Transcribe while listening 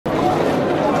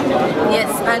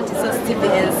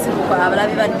ko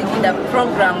abalabi badigida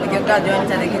program with your girl Joan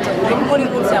the Ghetto Queen muri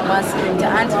munsi ya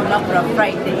masinja anti makura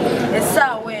Friday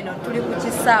esawe eno tuli ku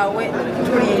kisaawe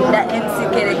tulinda MC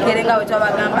Kerekere nga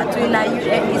wetwabagamba tulina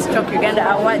Uganda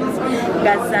Awards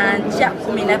gazanja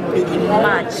 12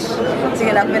 March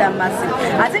tigenda kubera masi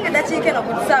ate nga dakiike no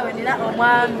ku kisaawe nina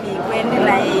omwami gwendi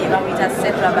naye bamwita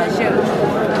cetra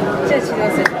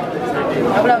kyekirose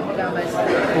abula mugamba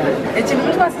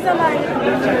ekintu twasiza manyi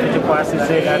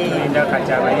tukwasize era tulinda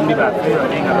kati abayimbi baffe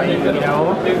olenga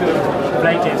bayimbirawo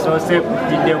flight esoose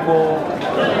kugiddeko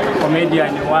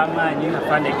comedian w'amaanyi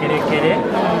afande Kerekere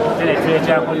tene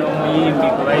tuleekyako n'omuyimbi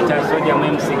gwe bayita Sodium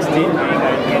M16 naye nga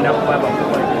agenda kuba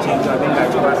bakuba ekintu abe nga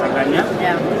kikwasaganya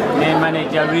ne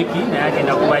manager Ricky naye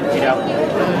agenda kubajjirako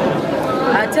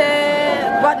ate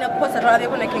bwana kuposa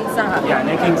twalabyeko ne King Saha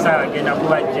ne King Saha agenda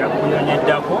kubajja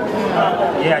kunyonyeddako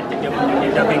ye atedde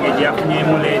kunyonyeddako engeri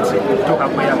yafunyemu leeti okutuuka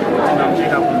kwera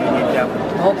namuteeka kunyonyeddako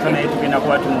so naye tugenda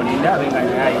kuba tumulinda abe nga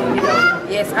naye ayingirawo.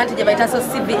 Yes, anti je baita so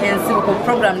CBNC ko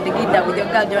program digida with your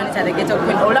girl Joan the Ghetto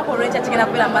Queen olako recha kigenda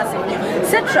kubera massive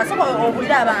cetra soko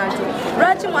obulira abantu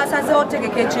lwaki mwasaze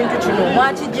otegeka ekintu kino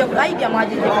mwakijje idea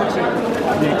mwajije ku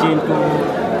kintu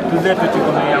tuze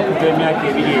tukikomera ku emyaka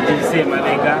ebiri egiyise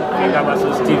emabega nga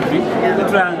Basos TV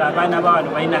tulanga abaana bawano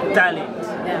balina talent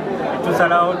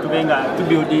tusalawo tubenga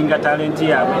tubuildinga talent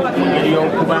yaabwe mu ngeri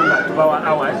y'okubanga tubawa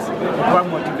awards okuba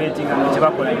motivating nga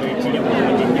kyebakola ekiri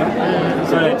bulungi nnyo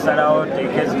so tusalawo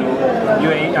teeke zino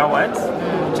UA awards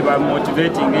kiba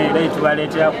motivating era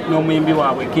tubaleetera n'omuyimbi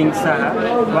waabwe King Saha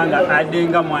kubanga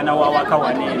adenga mwana wa waka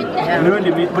waneeno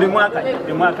mirundi buli mwaka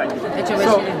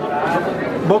so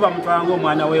boba mutwanga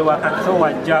omwana w'ewaka so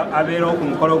wajja abeerawo ku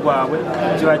mukolo gwabwe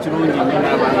kiba kirungi nnyo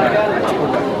n'abanga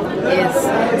akikuba. Yes,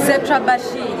 Cetra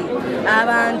Bashiri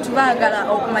abantu bagala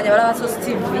okumanya bala Basos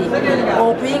TV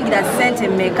okuyingira sente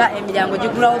meka emiryango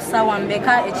gigulawo sawa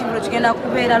mbeka ekibulo kigenda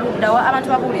kubeera luddawa abantu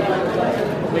babulira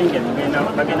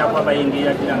bagenda kuba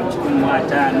bayingira ddala mu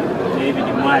 15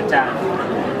 n'ebiri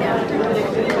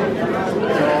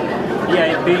so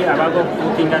VIP abago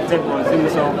bookinga tables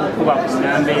musobola okukuba ku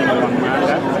namba eno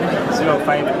wammanga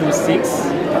 0526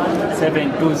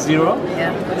 720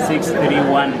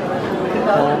 631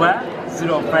 oba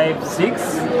 056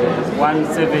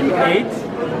 178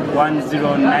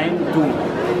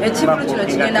 1092. Ekibulu kino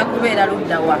kigenda kubeera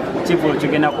luddawa? Ekibulu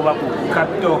kigenda kuba ku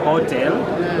Capital Hotel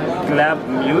Club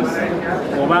Muse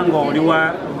oba ng'oli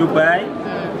wa Dubai,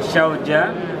 Sharjah,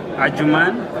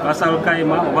 Ajman, Ras Al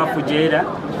Khaimah oba Fujairah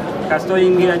kasito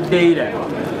oyingira Deira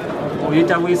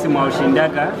oyita Wisima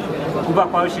Oshindaga kuva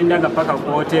kwa Oshindaga paka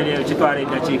ku hotel eyo kitwala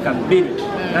eddakiika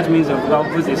 2. That means okuva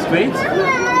Vuze Straight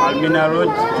Almina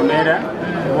Road Jumeirah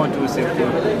otuuse ku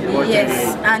hotel.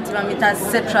 Yes, anti bamita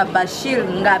Cetra Bashir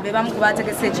nga be bamu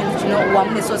kubategese ekintu kino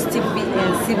wamu ne Basos TV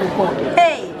ensibuko.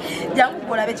 Hey! Jangu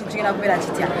kukola be kintu kigenda kubeera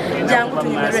kitya jangu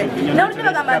tunyumire nawulira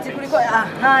bagamba nti kuliko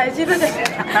ekintu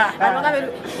anogambe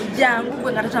jangu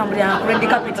gwe nga tatambulira ku red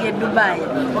carpet ye Dubai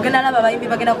ogenda naba abayimbi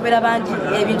bagenda kubeera bangi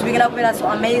ebintu bigenda kubeera so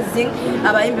amazing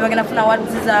abayimbi bagenda kufuna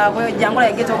awards zaabwe jangu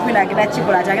la Ghetto Queen agenda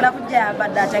kikola agenda kujjamba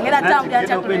data agenda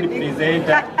tambulira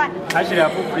presenter ashira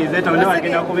ku presenter ne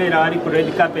bagenda kubeera wali ku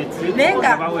red carpet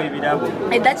bawe ebirabo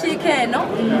eddakiika eno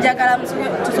njagala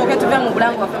tusooke tuve mu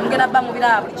bulango waffe mugenda bba mu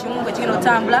birabo kimu bwe kigenda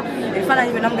otambula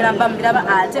ebifaananyi byonna mugenda mba mubiraba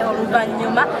ate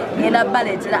oluvannyuma ngenda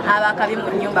baleetera abakabi mu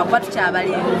nnyumba kuba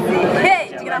tukyabalenze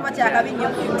kigenda kuba kyakabi nnyo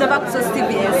tova ku Basos TV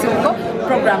ensibuko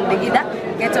program digida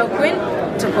Ghetto Queen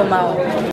tukomawo.